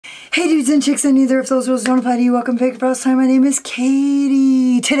Hey dudes and chicks, and neither of those rules don't apply to you. Welcome to Pick Browse Time. My name is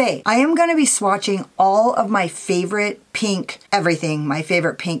Katie. Today, I am going to be swatching all of my favorite pink everything. My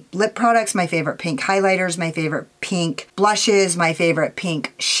favorite pink lip products, my favorite pink highlighters, my favorite pink blushes, my favorite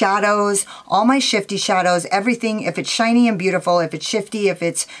pink shadows, all my shifty shadows, everything. If it's shiny and beautiful, if it's shifty, if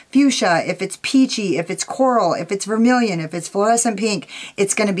it's fuchsia, if it's peachy, if it's coral, if it's vermilion, if it's fluorescent pink,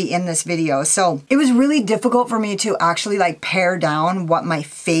 it's going to be in this video. So it was really difficult for me to actually like pare down what my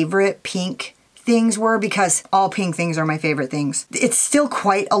favorite pink things were, because all pink things are my favorite things. It's still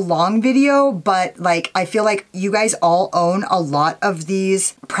quite a long video, but like I feel like you guys all own a lot of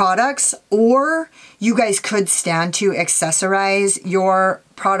these products, or you guys could stand to accessorize your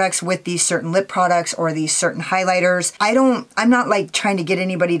products with these certain lip products or these certain highlighters. I'm not like trying to get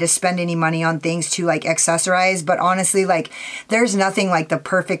anybody to spend any money on things to like accessorize, but honestly, like there's nothing like the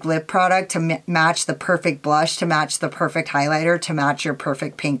perfect lip product to match the perfect blush, to match the perfect highlighter, to match your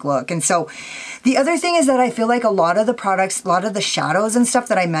perfect pink look. And so the other thing is that I feel like a lot of the products, a lot of the shadows and stuff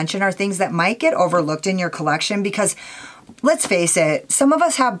that I mentioned are things that might get overlooked in your collection, because let's face it, some of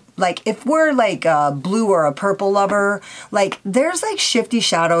us have, like, if we're like a blue or a purple lover, like there's like shifty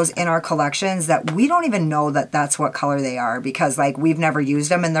shadows in our collections that we don't even know that that's what color they are, because like we've never used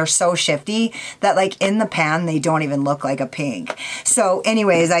them and they're so shifty that like in the pan they don't even look like a pink. So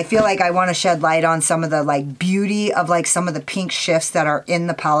anyways, I feel like I want to shed light on some of the like beauty of like some of the pink shifts that are in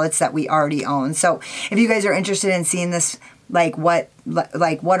the palettes that we already own. So if you guys are interested in seeing this, like what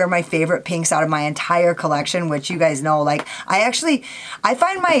are my favorite pinks out of my entire collection, which you guys know, like I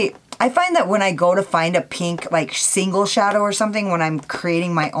find that when I go to find a pink like single shadow or something, when I'm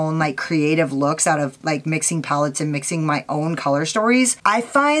creating my own like creative looks out of like mixing palettes and mixing my own color stories, I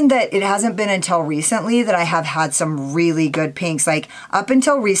find that it hasn't been until recently that I have had some really good pinks. Like up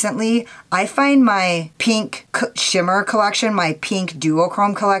until recently, I find my pink shimmer collection, my pink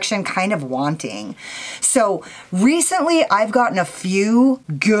duochrome collection kind of wanting. So recently I've gotten a few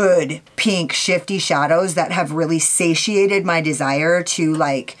good pink shifty shadows that have really satiated my desire to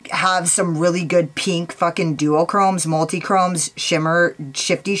like have some really good pink fucking duochromes, multichromes, shimmer,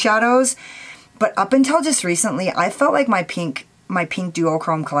 shifty shadows. But up until just recently, I felt like my pink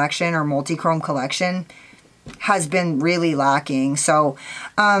duochrome collection or multichrome collection has been really lacking. So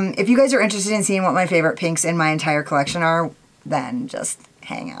if you guys are interested in seeing what my favorite pinks in my entire collection are, then just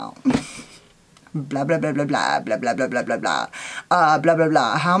hang out. Blah, blah, blah, blah, blah, blah, blah, blah, blah, blah, blah, blah, blah,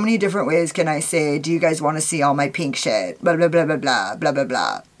 blah. How many different ways can I say, do you guys want to see all my pink shit? Blah, blah, blah, blah, blah, blah, blah,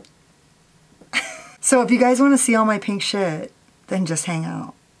 blah. So if you guys want to see all my pink shit, then just hang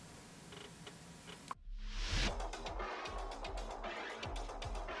out.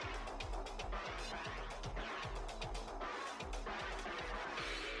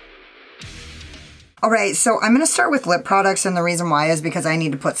 Alright, so I'm going to start with lip products, and the reason why is because I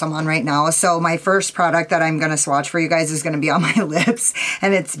need to put some on right now. So my first product that I'm going to swatch for you guys is going to be on my lips,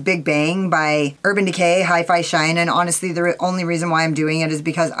 and it's Big Bang by Urban Decay Hi-Fi Shine. And honestly, the only reason why I'm doing it is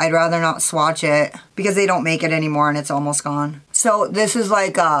because I'd rather not swatch it, because they don't make it anymore and it's almost gone. So this is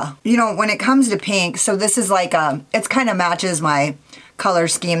like, you know, when it comes to pink, so this is like, it kind of matches my color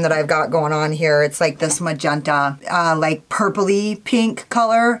scheme that I've got going on here. It's like this magenta, like purpley pink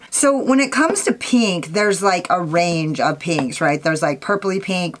color. So when it comes to pink, there's like a range of pinks, right? There's like purpley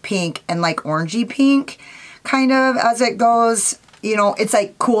pink, pink, and like orangey pink, kind of as it goes. You know, it's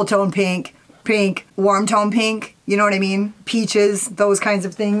like cool tone pink, pink, warm tone pink, you know what I mean? Peaches, those kinds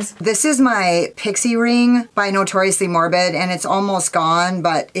of things. This is my Pixie Ring by Notoriously Morbid, and it's almost gone,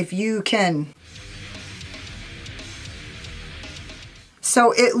 but if you can...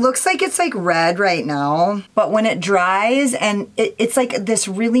 So it looks like it's like red right now, but when it dries and it's like this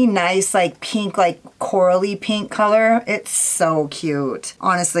really nice like pink, like corally pink color. It's so cute.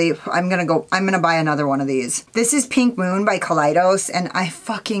 Honestly, I'm gonna buy another one of these. This is Pink Moon by Kaleidos, and I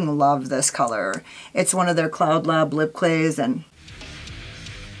fucking love this color. It's one of their Cloud Lab lip clays, and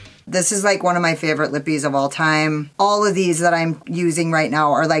this is like one of my favorite lippies of all time. All of these that I'm using right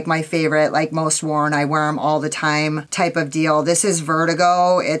now are like my favorite, like most worn. I wear them all the time type of deal. This is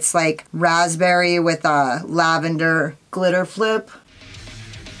Vertigo. It's like raspberry with a lavender glitter flip.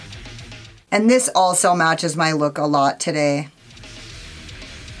 And this also matches my look a lot today.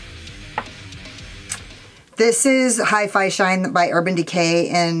 This is Hi-Fi Shine by Urban Decay,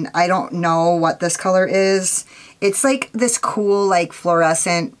 and I don't know what this color is. It's like this cool, like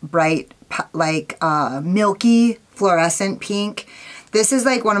fluorescent, bright, like milky fluorescent pink. This is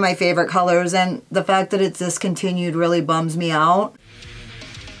like one of my favorite colors, and the fact that it's discontinued really bums me out.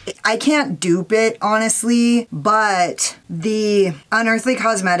 I can't dupe it, honestly, but the Unearthly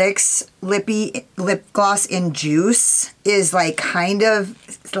Cosmetics lip gloss in Juice is like kind of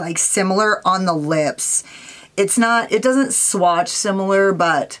like similar on the lips. It's not, it doesn't swatch similar,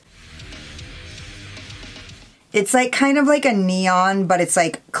 but it's like kind of like a neon, but it's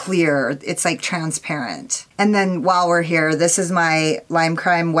like clear. It's like transparent. And then while we're here, this is my Lime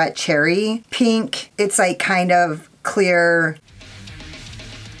Crime Wet Cherry pink. It's like kind of clear.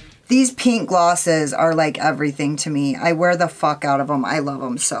 These pink glosses are like everything to me. I wear the fuck out of them. I love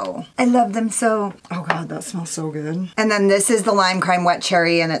them so. I love them so. Oh God, that smells so good. And then this is the Lime Crime Wet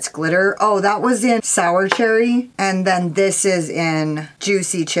Cherry and it's glitter. Oh, that was in Sour Cherry. And then this is in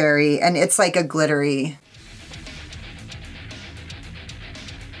Juicy Cherry and it's like a glittery.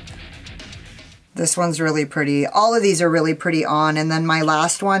 This one's really pretty. All of these are really pretty on. And then my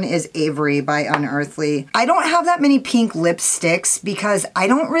last one is Avery by Unearthly. I don't have that many pink lipsticks because I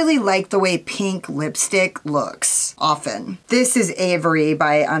don't really like the way pink lipstick looks often. This is Avery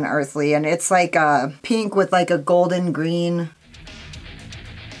by Unearthly and it's like a pink with like a golden green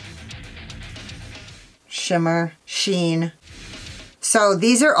shimmer, sheen. So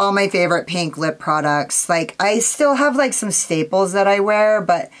these are all my favorite pink lip products. Like I still have like some staples that I wear,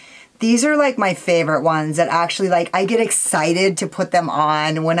 but these are like my favorite ones that actually like I get excited to put them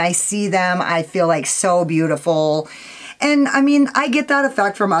on. When I see them, I feel like so beautiful. And I mean, I get that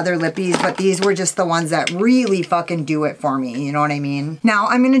effect from other lippies, but these were just the ones that really fucking do it for me. You know what I mean? Now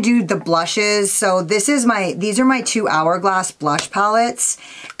I'm gonna do the blushes. So these are my 2 Hourglass blush palettes.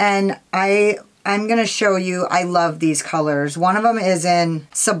 And I'm gonna show you, I love these colors. One of them is in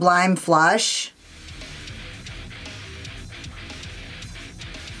Sublime Flush.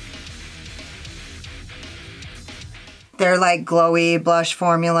 They're like glowy blush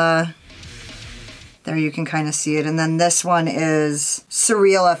formula. There you can kind of see it. And then this one is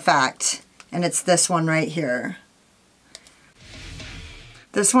Surreal Effect. And it's this one right here.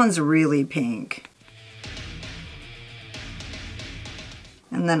 This one's really pink.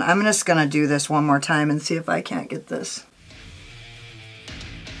 And then I'm just gonna do this one more time and see if I can't get this.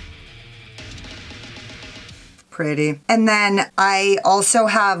 Pretty. And then I also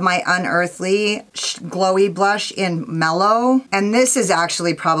have my Unearthly glowy blush in Mellow. And this is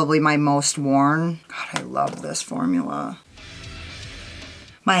actually probably my most worn. God, I love this formula.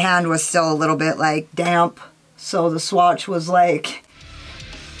 My hand was still a little bit like damp, so the swatch was like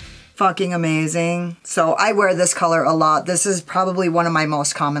fucking amazing. So I wear this color a lot. This is probably one of my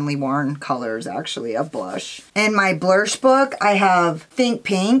most commonly worn colors actually of blush. In my Blursh book, I have Think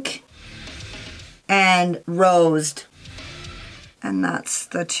Pink and Rosed. And that's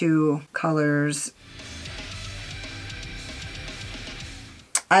the 2 colors.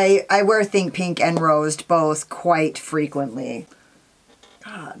 I wear Think Pink and Rosed both quite frequently.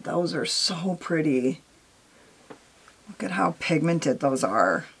 God, those are so pretty. Look at how pigmented those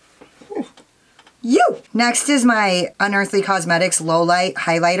are. Next is my Unearthly Cosmetics Low Light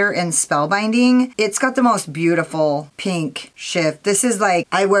Highlighter in Spellbinding. It's got the most beautiful pink shift. This is like,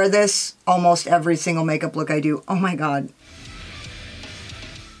 I wear this almost every single makeup look I do. Oh my God.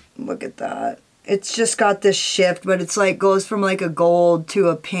 Look at that. It's just got this shift, but it's like goes from like a gold to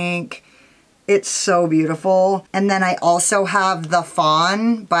a pink. It's so beautiful. And then I also have the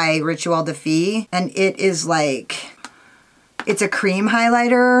Fawn by Rituel de Fille. And it is like, it's a cream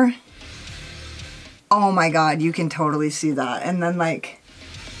highlighter. Oh my God, you can totally see that. And then like,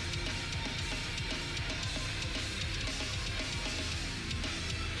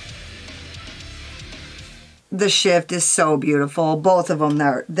 the shift is so beautiful. Both of them,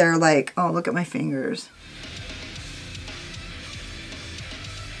 they're like, oh, look at my fingers.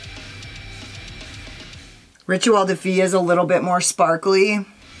 Rituel de Fille is a little bit more sparkly.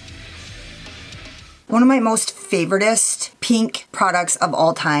 One of my most favoritist pink products of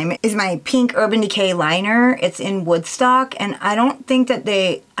all time is my pink Urban Decay liner. It's in Woodstock, and I don't think that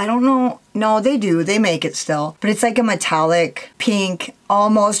I don't know, no, they do, they make it still. But it's like a metallic pink,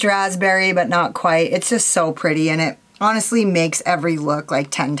 almost raspberry, but not quite. It's just so pretty, and it honestly makes every look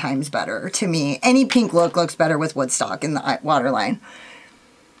like 10 times better to me. Any pink look looks better with Woodstock in the waterline.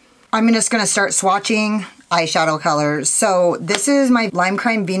 I'm just gonna start swatching eyeshadow colors. So this is my Lime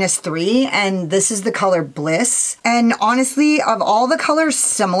Crime Venus 3, and this is the color Bliss. And honestly, of all the colors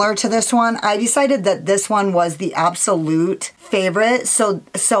similar to this one, I decided that this one was the absolute favorite. So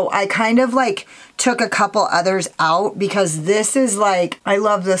I kind of like took a couple others out because this is like, I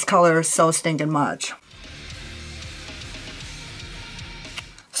love this color so stinking much.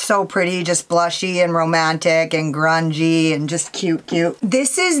 So pretty, just blushy and romantic and grungy and just cute.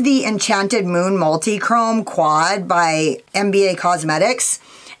 This is the Enchanted Moon Multi-Chrome Quad by MBA Cosmetics.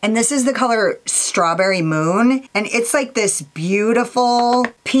 And this is the color Strawberry Moon. And it's like this beautiful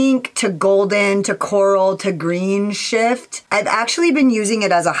pink to golden to coral to green shift. I've actually been using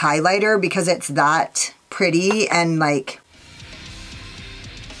it as a highlighter because it's that pretty and like,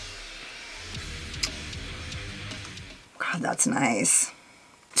 God, that's nice.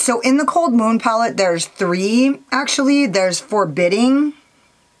 So in the Cold Moon palette, there's 3, actually. There's Forbidding.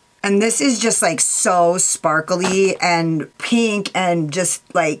 And this is just like so sparkly and pink and just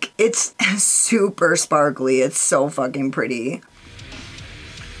like, it's super sparkly. It's so fucking pretty.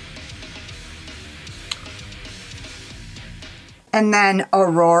 And then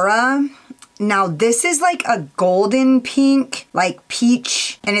Aurora. Now this is like a golden pink, like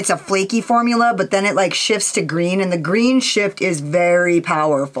peach, and it's a flaky formula, but then it like shifts to green, and the green shift is very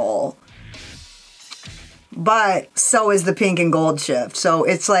powerful. But so is the pink and gold shift. So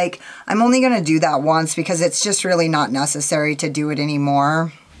it's like, I'm only gonna do that once because it's just really not necessary to do it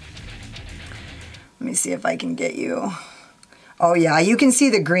anymore. Let me see if I can get you. Oh yeah, you can see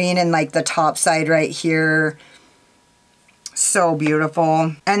the green in like the top side right here. So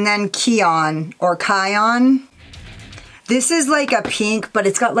beautiful. And then Kion or Kion. This is like a pink, but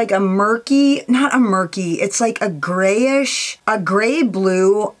it's got like a murky, not a murky, it's like a grayish, a gray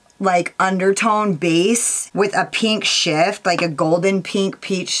blue like undertone base with a pink shift, like a golden pink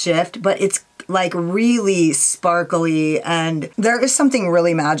peach shift, but it's like really sparkly, and there is something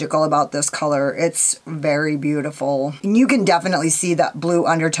really magical about this color. It's very beautiful. And you can definitely see that blue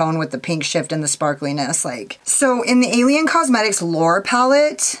undertone with the pink shift and the sparkliness. Like, so in the Alien Cosmetics Lore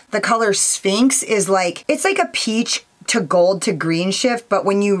palette, the color Sphinx is like, it's like a peach to gold to green shift, but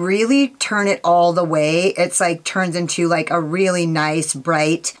when you really turn it all the way, it's like turns into like a really nice,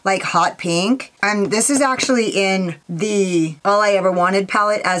 bright, like hot pink. And this is actually in the All I Ever Wanted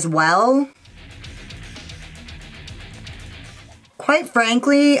palette as well. Quite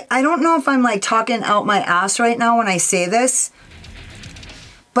frankly, I don't know if I'm like talking out my ass right now when I say this,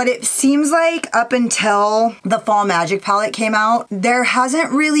 but it seems like up until the Fall Magic palette came out, there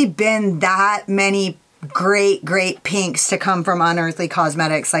hasn't really been that many great pinks to come from Unearthly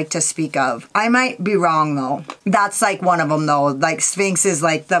Cosmetics, like to speak of. I might be wrong though. That's like one of them though. Like Sphinx is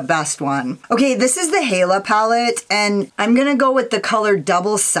like the best one. Okay, this is the Hala palette, and I'm gonna go with the color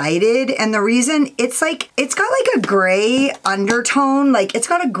Double Sided. And the reason, it's like, it's got like a gray undertone, like it's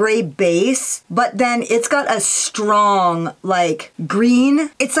got a gray base, but then it's got a strong like green.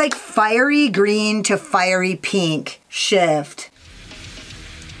 It's like fiery green to fiery pink shift.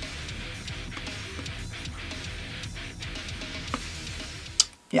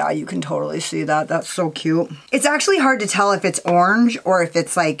 Yeah, you can totally see that. That's so cute. It's actually hard to tell if it's orange or if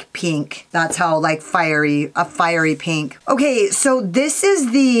it's like pink. That's how like a fiery pink. Okay, so this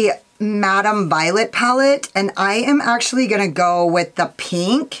is the Madame Violet palette, and I am actually gonna go with the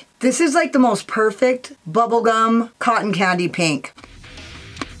pink. This is like the most perfect bubblegum cotton candy pink.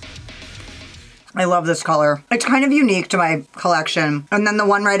 I love this color. It's kind of unique to my collection. And then the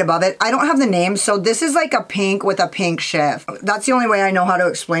one right above it, I don't have the name, so this is like a pink with a pink shift. That's the only way I know how to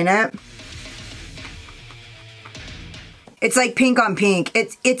explain it. It's like pink on pink.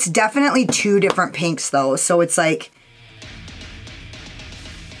 It's definitely 2 different pinks though, so it's like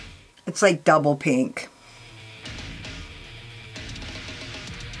double pink.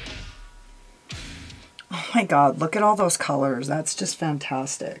 Oh my God, look at all those colors. That's just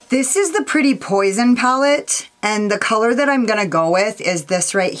fantastic. This is the Pretty Poison palette, and the color that I'm gonna go with is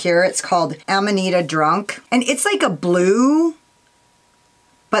this right here. It's called Amanita Drunk, and it's like a blue,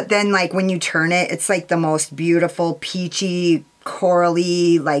 but then like when you turn it, it's like the most beautiful peachy,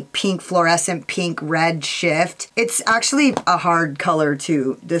 corally, like pink fluorescent pink red shift. It's actually a hard color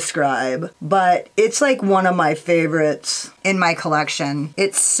to describe, but it's like one of my favorites in my collection.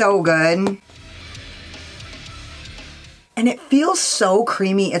 It's so good. And it feels so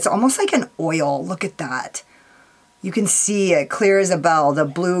creamy. It's almost like an oil. Look at that. You can see it clear as a bell, the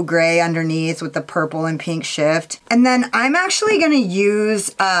blue-gray underneath with the purple and pink shift. And then I'm actually gonna use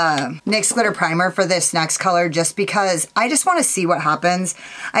NYX Glitter Primer for this next color just because I just wanna see what happens.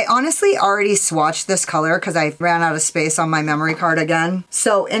 I honestly already swatched this color because I ran out of space on my memory card again.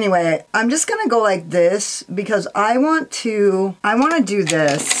 So anyway, I'm just gonna go like this because I wanna do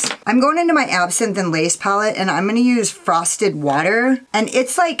this. I'm going into my Absinthe and Lace palette, and I'm gonna use Frosted Water, and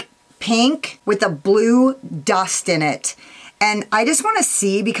it's like pink with a blue dust in it. And I just want to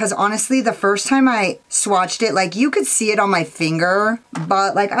see, because honestly the first time I swatched it, like you could see it on my finger,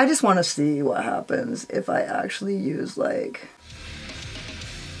 but like I just want to see what happens if I actually use like,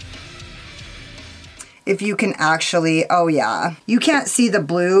 if you can actually, oh yeah, you can't see the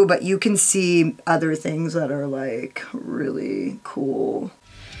blue, but you can see other things that are like really cool.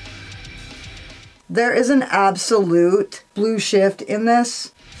 There is an absolute blue shift in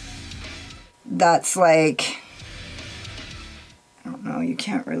this. That's like, I don't know, you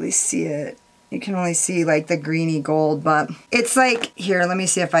can't really see it. You can only see like the greeny gold, but it's like, here, let me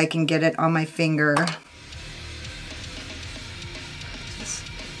see if I can get it on my finger.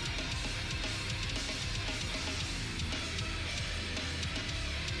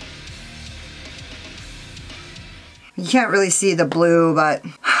 You can't really see the blue, but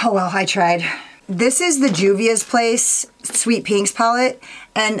oh well, I tried. This is the Juvia's Place Sweet Pinks palette.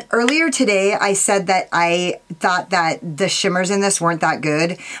 And earlier today, I said that I thought that the shimmers in this weren't that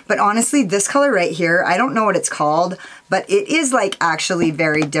good. But honestly, this color right here, I don't know what it's called, but it is like actually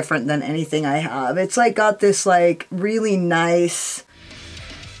very different than anything I have. It's like got this like really nice,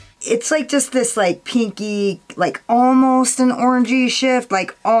 it's like just this like pinky, like almost an orangey shift,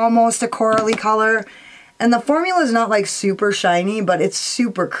 like almost a corally color. And the formula is not like super shiny, but it's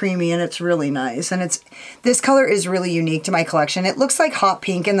super creamy and it's really nice. And this color is really unique to my collection. It looks like hot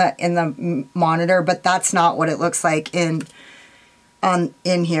pink in the monitor, but that's not what it looks like in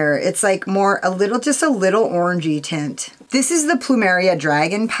here. It's like more just a little orangey tint. This is the Plumeria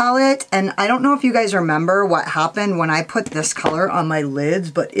Dragon palette, and I don't know if you guys remember what happened when I put this color on my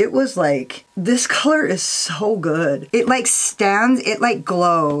lids, but it was like, this color is so good. It like stands, it like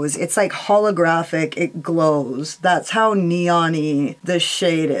glows. It's like holographic, it glows. That's how neon-y this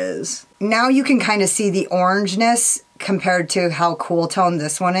shade is. Now you can kind of see the orangeness compared to how cool toned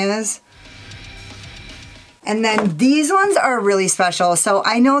this one is. And then these ones are really special. So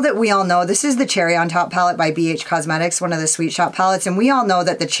I know that we all know, this is the Cherry on Top palette by BH Cosmetics, one of the Sweet Shop palettes. And we all know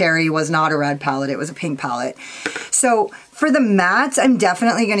that the Cherry was not a red palette, it was a pink palette. So for the mattes, I'm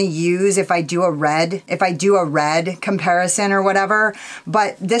definitely gonna use if I do a red comparison or whatever.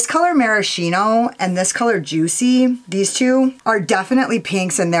 But this color Maraschino and this color Juicy, these two are definitely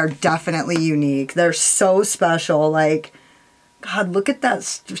pinks and they're definitely unique. They're so special, like, God, look at that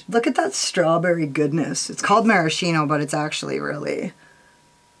strawberry goodness. It's called maraschino, but it's actually really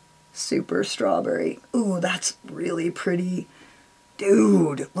super strawberry. Ooh, that's really pretty.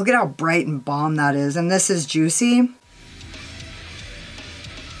 Dude, look at how bright and bomb that is. And this is Juicy.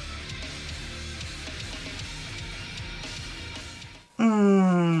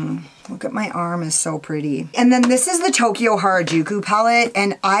 Look at my arm, is so pretty. And then this is the Tokyo Harajuku palette,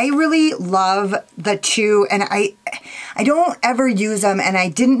 and I really love the two, and I don't ever use them, and I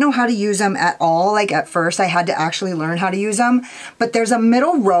didn't know how to use them at all. Like at first I had to actually learn how to use them, but there's a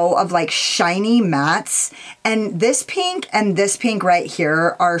middle row of like shiny mattes, and this pink right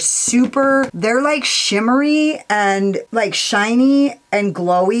here are super, they're like shimmery and like shiny and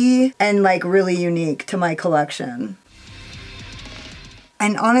glowy and like really unique to my collection.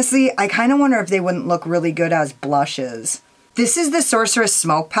 And honestly, I kind of wonder if they wouldn't look really good as blushes. This is the Sorceress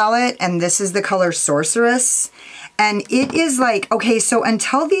Smoke palette, and this is the color Sorceress. And it is like, okay, so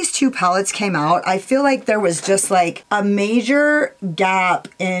until these two palettes came out, I feel like there was just like a major gap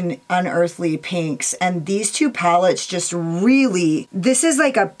in unearthly pinks. And these two palettes just really, this is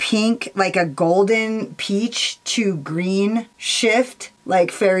like a pink, like a golden peach to green shift,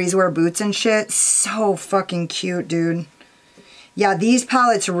 like fairies wear boots and shit. So fucking cute, dude. Yeah, these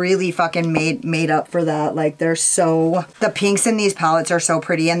palettes really fucking made up for that. Like, they're so, the pinks in these palettes are so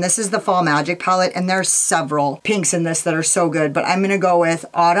pretty. And this is the Fall Magic palette, and there's several pinks in this that are so good. But I'm gonna go with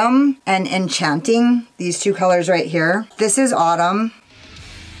Autumn and Enchanting, these two colors right here. This is Autumn.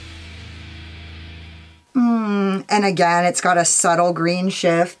 And again, it's got a subtle green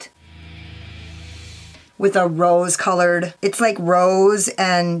shift with a rose colored, it's like rose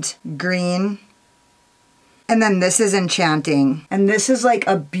and green. And then this is Enchanting. And this is like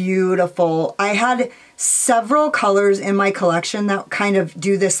a beautiful, I had several colors in my collection that kind of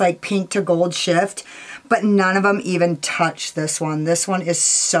do this like pink to gold shift, but none of them even touch this one. This one is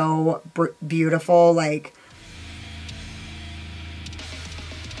so beautiful, like,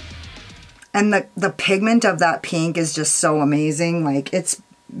 and the pigment of that pink is just so amazing. Like, it's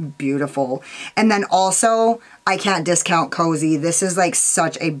beautiful. And then also, I can't discount Cozy. This is like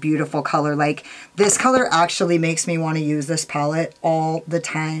such a beautiful color. Like, this color actually makes me want to use this palette all the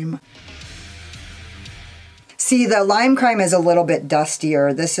time. See, the Lime Crime is a little bit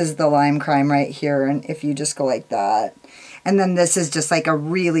dustier. This is the Lime Crime right here, and if you just go like that. And then this is just like a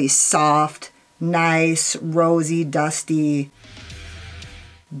really soft, nice, rosy, dusty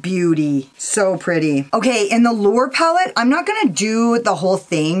beauty. So pretty. Okay, in the Lure palette, I'm not gonna do the whole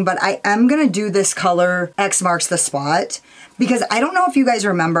thing, but I am gonna do this color X Marks the Spot, because I don't know if you guys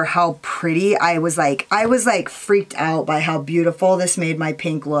remember how pretty I was like freaked out by how beautiful this made my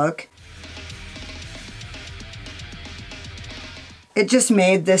pink look. It just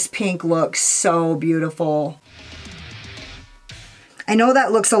made this pink look so beautiful. I know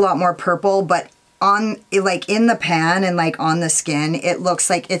that looks a lot more purple, but on, like, in the pan and like on the skin, it looks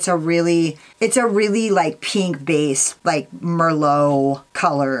like it's a really like pink base, like Merlot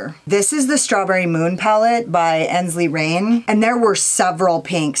color. This is the Strawberry Moon palette by Ensley Rain, and there were several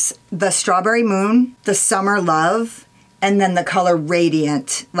pinks. The Strawberry Moon, the Summer Love, and then the color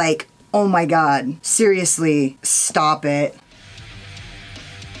Radiant. Like, oh my God, seriously, stop it.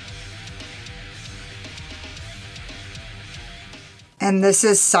 And this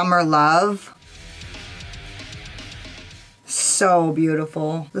is Summer Love. So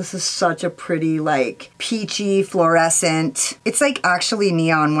beautiful. This is such a pretty, like, peachy, fluorescent. It's like actually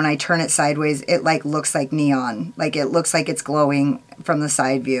neon. When I turn it sideways, it like looks like neon. Like, it looks like it's glowing from the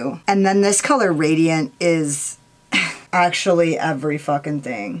side view. And then this color Radiant is actually every fucking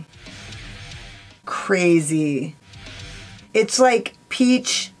thing. Crazy. It's like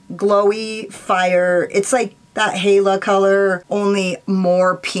peach, glowy, fire. It's like that Hala color, only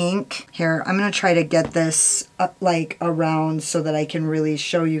more pink. Here, I'm gonna try to get this up, like, around so that I can really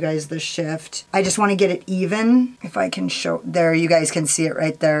show you guys the shift. I just wanna get it even. If I can show, there, you guys can see it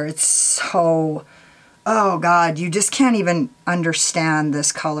right there. It's so, oh God, you just can't even understand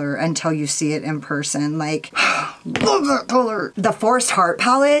this color until you see it in person. Like, love that color. The Forest Heart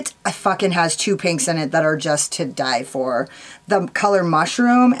palette, fucking has two pinks in it that are just to die for. The color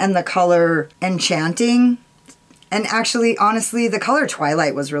Mushroom and the color Enchanting. And actually, honestly, the color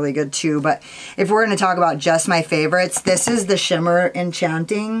Twilight was really good too, but if we're gonna talk about just my favorites, this is the shimmer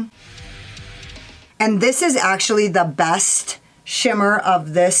Enchanting. And this is actually the best shimmer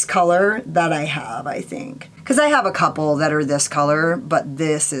of this color that I have, I think. Because I have a couple that are this color, but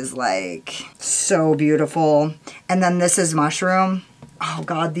this is like so beautiful. And then this is Mushroom. Oh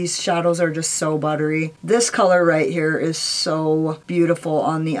God, these shadows are just so buttery. This color right here is so beautiful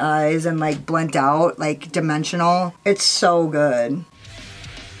on the eyes and like blend out, like dimensional. It's so good.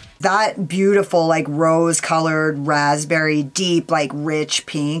 That beautiful like rose colored raspberry, deep like rich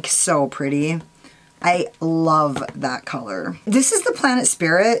pink, so pretty. I love that color. This is the Planet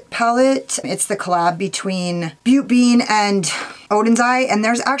Spirit palette. It's the collab between Butte Bean and Odin's Eye, and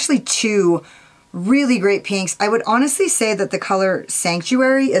there's actually two really great pinks. I would honestly say that the color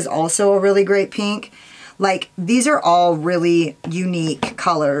Sanctuary is also a really great pink. Like, these are all really unique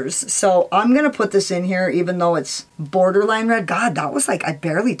colors. So I'm gonna put this in here even though it's borderline red. God, that was like, I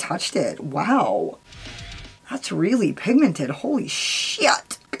barely touched it. Wow. That's really pigmented. Holy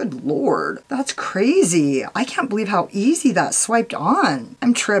shit. Good Lord. That's crazy. I can't believe how easy that swiped on.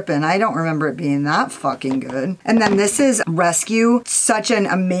 I'm tripping. I don't remember it being that fucking good. And then this is Rescue. Such an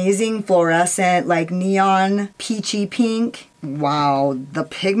amazing fluorescent, like neon peachy pink. Wow. The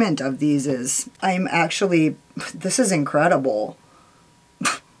pigment of these is, this is incredible.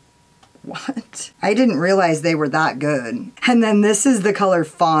 What? I didn't realize they were that good. And then this is the color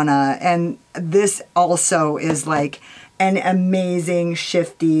Fauna, and this also is like an amazing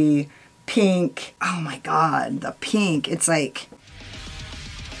shifty pink. Oh my God, the pink. It's like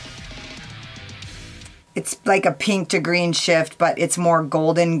a pink to green shift, but it's more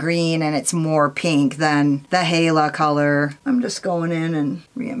golden green and it's more pink than the Hala color. I'm just going in and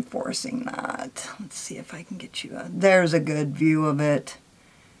reinforcing that. Let's see if I can get you there's a good view of it.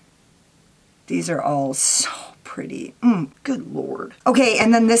 These are all so pretty. Good Lord. Okay,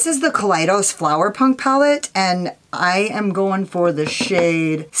 and then this is the Kaleidos Flower Punk palette, and I am going for the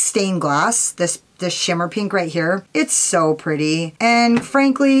shade Stained Glass, this shimmer pink right here. It's so pretty. And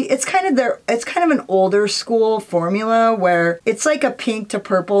frankly, it's kind of an older school formula where it's like a pink to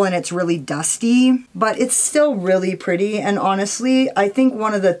purple and it's really dusty, but it's still really pretty. And honestly, I think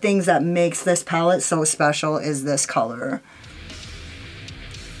one of the things that makes this palette so special is this color.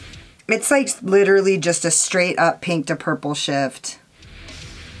 It's like literally just a straight up pink to purple shift.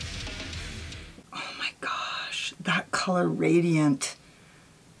 Oh my gosh, that color Radiant.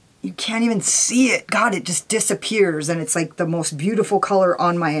 You can't even see it. God, it just disappears and it's like the most beautiful color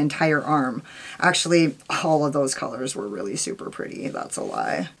on my entire arm. Actually, all of those colors were really super pretty. That's a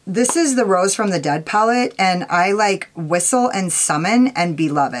lie. This is the Rose from the Dead palette, and I like Whistle and Summon and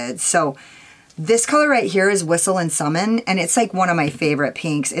Beloved. So this color right here is Whistle and Summon, and it's like one of my favorite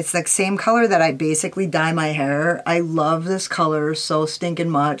pinks. It's the same color that I basically dye my hair. I love this color so stinking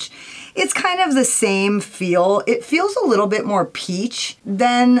much. It's kind of the same feel. It feels a little bit more peach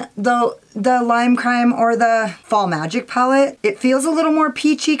than the Lime Crime or the Fall Magic palette. It feels a little more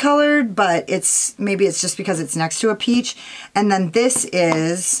peachy colored, but maybe it's just because it's next to a peach. And then this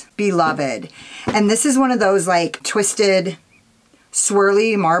is Beloved. And this is one of those like twisted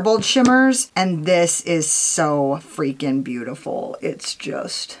swirly marbled shimmers, and this is so freaking beautiful. It's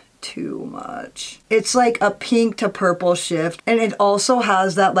just too much. It's like a pink to purple shift, and it also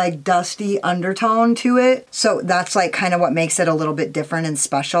has that like dusty undertone to it. So that's like kind of what makes it a little bit different and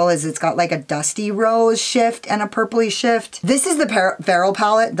special, is it's got like a dusty rose shift and a purpley shift. This is the Peril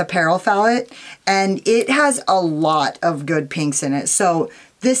palette, the Peril palette, and it has a lot of good pinks in it. So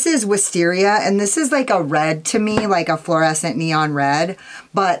this is Wisteria, and this is like a red to me, like a fluorescent neon red,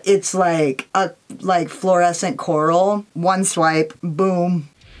 but it's like a fluorescent coral. One swipe, boom.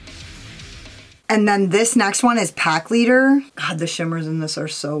 And then this next one is Pack Leader. God, the shimmers in this are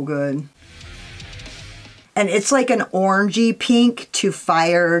so good. And it's like an orangey pink to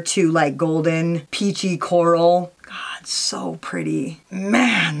fire to like golden peachy coral. God, so pretty.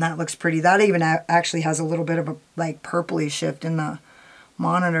 Man, that looks pretty. That even actually has a little bit of a like purpley shift in the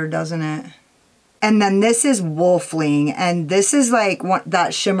monitor, doesn't it? And then this is Wolfling, and this is like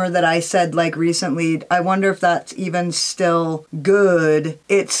that shimmer that I said like recently. I wonder if that's even still good.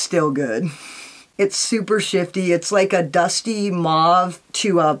 It's still good. It's super shifty. It's like a dusty mauve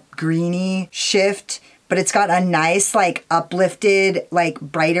to a greeny shift, but it's got a nice like uplifted, like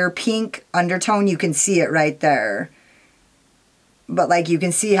brighter pink undertone. You can see it right there. But like you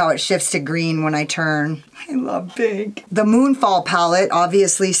can see how it shifts to green when I turn. I love pink. The Moonfall palette,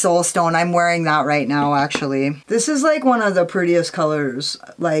 obviously Soulstone. I'm wearing that right now, actually. This is like one of the prettiest colors.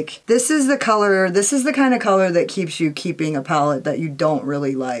 Like this is the color, this is the kind of color that keeps you keeping a palette that you don't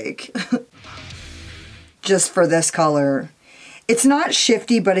really like. Just for this color. It's not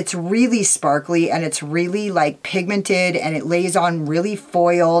shifty, but it's really sparkly, and it's really like pigmented, and it lays on really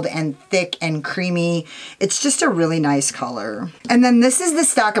foiled and thick and creamy. It's just a really nice color. And then this is the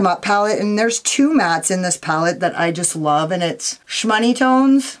Stack 'em Up palette, and there's two mattes in this palette that I just love, and it's Shmoney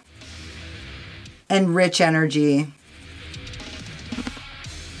Tones and Rich Energy.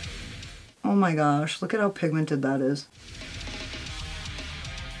 Oh my gosh, look at how pigmented that is.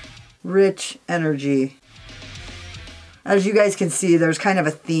 Rich Energy. As you guys can see, there's kind of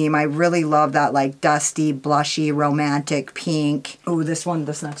a theme. I really love that like dusty, blushy, romantic pink. Oh, this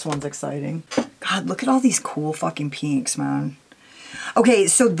next one's exciting. God, look at all these cool fucking pinks, man. Okay,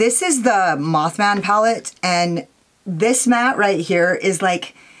 so this is the Mothman palette, and this matte right here is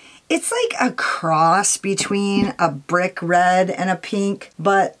like, it's like a cross between a brick red and a pink,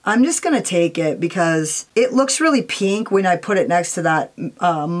 but I'm just gonna take it because it looks really pink when I put it next to that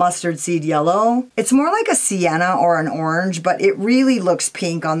mustard seed yellow. It's more like a sienna or an orange, but it really looks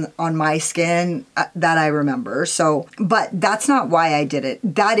pink on my skin that I remember. So, but that's not why I did it.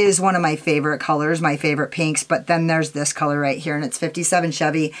 That is one of my favorite colors, my favorite pinks, but then there's this color right here, and it's 57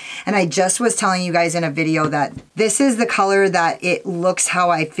 Chevy. And I just was telling you guys in a video that this is the color that it looks how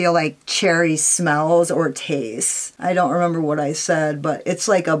I feel like cherry smells or tastes. I don't remember what I said, but it's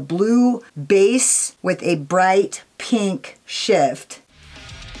like a blue base with a bright pink shift.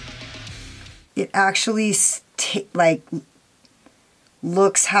 It actually like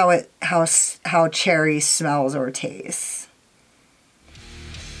looks how cherry smells or tastes.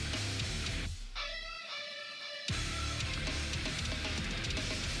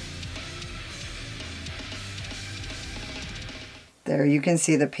 There, you can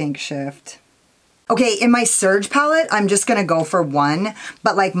see the pink shift. Okay, in my Surge palette, I'm just gonna go for one,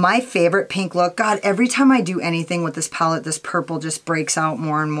 but like my favorite pink look, God, every time I do anything with this palette, this purple just breaks out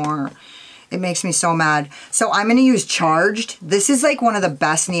more and more. It makes me so mad. So I'm gonna use Charged. This is like one of the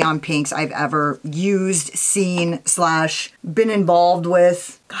best neon pinks I've ever used, seen, / been involved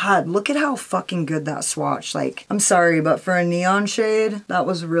with. God, look at how fucking good that swatch. Like, I'm sorry, but for a neon shade, that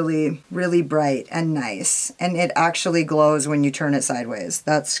was really, really bright and nice. And it actually glows when you turn it sideways.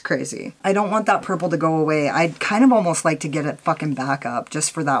 That's crazy. I don't want that purple to go away. I'd kind of almost like to get it fucking back up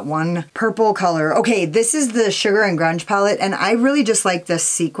just for that one purple color. Okay, this is the Sugar and Grunge palette, and I really just like this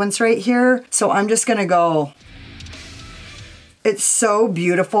sequence right here. So I'm just gonna go. It's so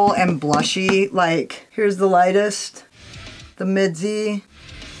beautiful and blushy. Like, here's the lightest, the midsy,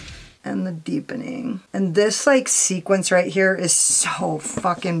 and the deepening. And this like sequence right here is so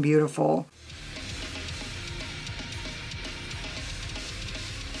fucking beautiful.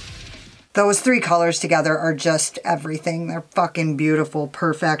 Those three colors together are just everything. They're fucking beautiful,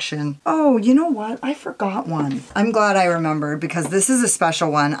 perfection. Oh, you know what? I forgot one. I'm glad I remembered because this is a special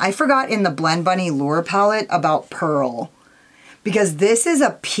one. I forgot in the Blend Bunny Lure palette about Pearl, because this is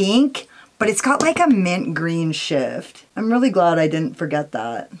a pink, but it's got like a mint green shift. I'm really glad I didn't forget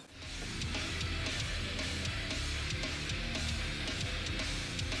that.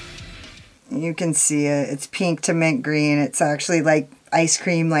 You can see it. It's pink to mint green. It's actually like ice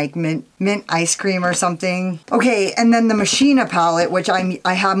cream, like mint ice cream or something. Okay, and then the Machina palette, which I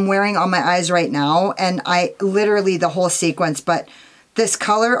am wearing on my eyes right now, and I literally the whole sequence, but this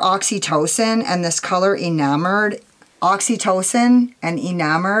color Oxytocin and this color Enamored, Oxytocin and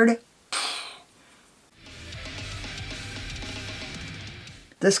Enamored.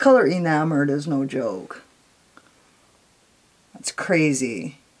 This color Enamored is no joke. That's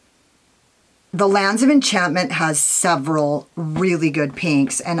crazy. The Lands of Enchantment has several really good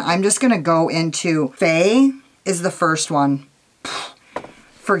pinks, and I'm just gonna go into Faye is the first one.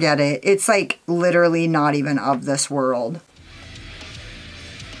 Forget it. It's like literally not even of this world.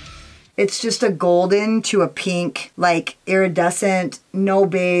 It's just a golden to a pink, like iridescent, no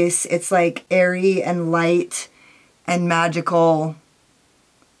base. It's like airy and light and magical.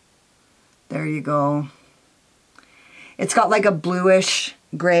 There you go. It's got like a bluish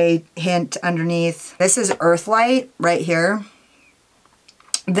gray hint underneath. This is Earthlight right here.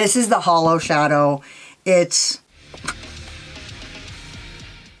 This is the Hollow Shadow. It's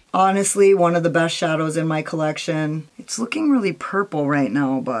honestly one of the best shadows in my collection. It's looking really purple right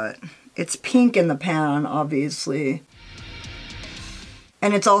now, but it's pink in the pan, obviously.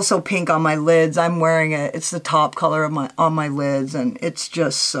 And it's also pink on my lids. I'm wearing it. It's the top color of on my lids, and it's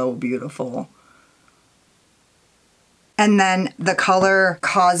just so beautiful. And then the color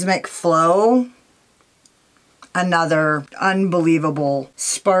Cosmic Flow, another unbelievable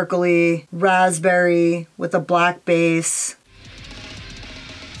sparkly raspberry with a black base.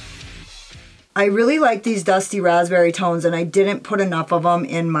 I really like these dusty raspberry tones, and I didn't put enough of them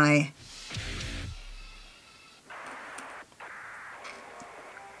in my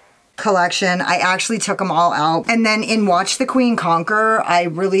collection. I actually took them all out. And then in Watch the Queen Conquer, I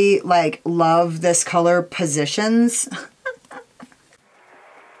really love this color Positions.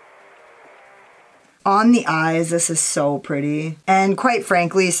 On the eyes, this is so pretty. And quite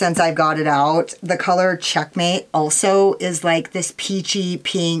frankly, since I've got it out, the color Checkmate also is like this peachy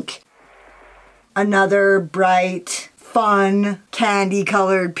pink. Another bright, fun, candy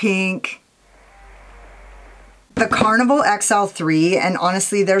colored pink. The Carnival XL3, and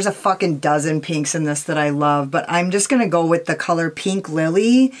honestly, there's a fucking dozen pinks in this that I love, but I'm just gonna go with the color Pink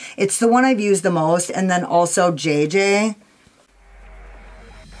Lily. It's the one I've used the most, and then also JJ.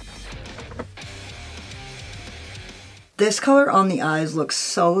 This color on the eyes looks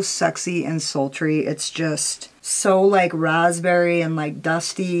so sexy and sultry. It's just so like raspberry and like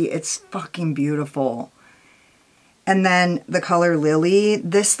dusty. It's fucking beautiful. And then the color Lily,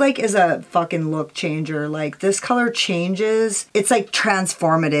 this like is a fucking look changer. Like this color changes. It's like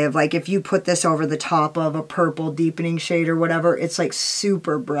transformative. Like if you put this over the top of a purple deepening shade or whatever, it's like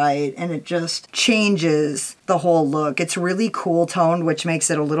super bright and it just changes the whole look. It's really cool toned, which makes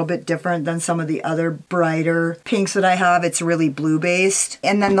it a little bit different than some of the other brighter pinks that I have. It's really blue based.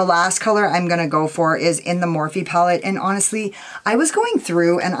 And then the last color I'm gonna go for is in the Morphe palette. And honestly, I was going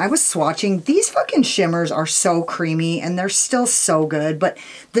through and I was swatching. These fucking shimmers are so creamy and they're still so good. But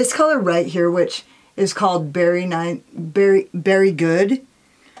this color right here, which is called Berry Good.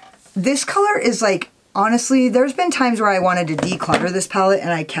 This color is like, honestly, there's been times where I wanted to declutter this palette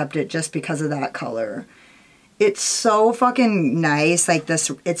and I kept it just because of that color. It's so fucking nice. Like this,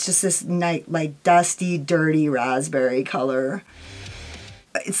 it's just this nice, like dusty, dirty raspberry color.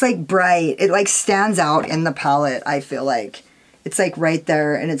 It's like bright. It like stands out in the palette, I feel like. It's like right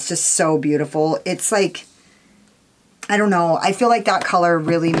there and it's just so beautiful. It's like, I don't know. I feel like that color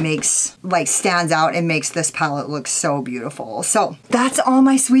really makes, like stands out and makes this palette look so beautiful. So that's all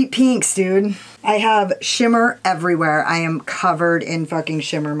my sweet pinks, dude. I have shimmer everywhere. I am covered in fucking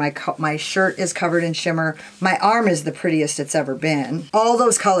shimmer. My shirt is covered in shimmer. My arm is the prettiest it's ever been. All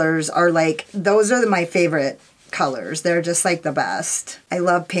those colors are like, those are my favorite colors. They're just like the best. I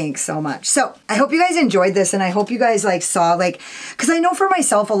love pink so much. So I hope you guys enjoyed this, and I hope you guys like saw like, because I know for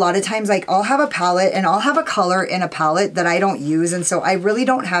myself a lot of times like I'll have a palette and I'll have a color in a palette that I don't use, and so I really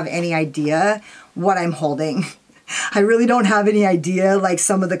don't have any idea what I'm holding. I really don't have any idea like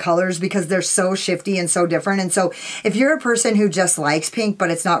some of the colors because they're so shifty and so different. And so if you're a person who just likes pink but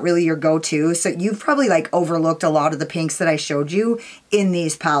it's not really your go-to, so you've probably like overlooked a lot of the pinks that I showed you in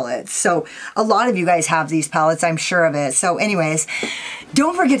these palettes. So a lot of you guys have these palettes, I'm sure of it. So anyways,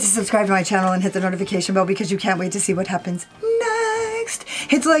 don't forget to subscribe to my channel and hit the notification bell because you can't wait to see what happens next.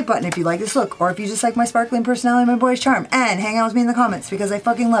 Hit the like button if you like this look, or if you just like my sparkling personality and my boyish charm, and hang out with me in the comments because I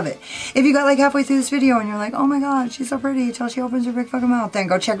fucking love it. If you got like halfway through this video and you're like, oh my god, she's so pretty till she opens her big fucking mouth, then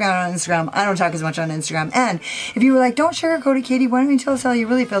go check me out on Instagram. I don't talk as much on Instagram. And if you were like, don't sugarcoat it, Katie, why don't you tell us how you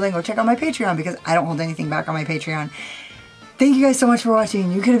really feel, then go check out my Patreon because I don't hold anything back on my Patreon. Thank you guys so much for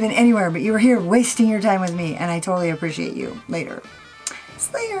watching. You could have been anywhere, but you were here wasting your time with me, and I totally appreciate you. Later.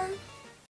 Slayer.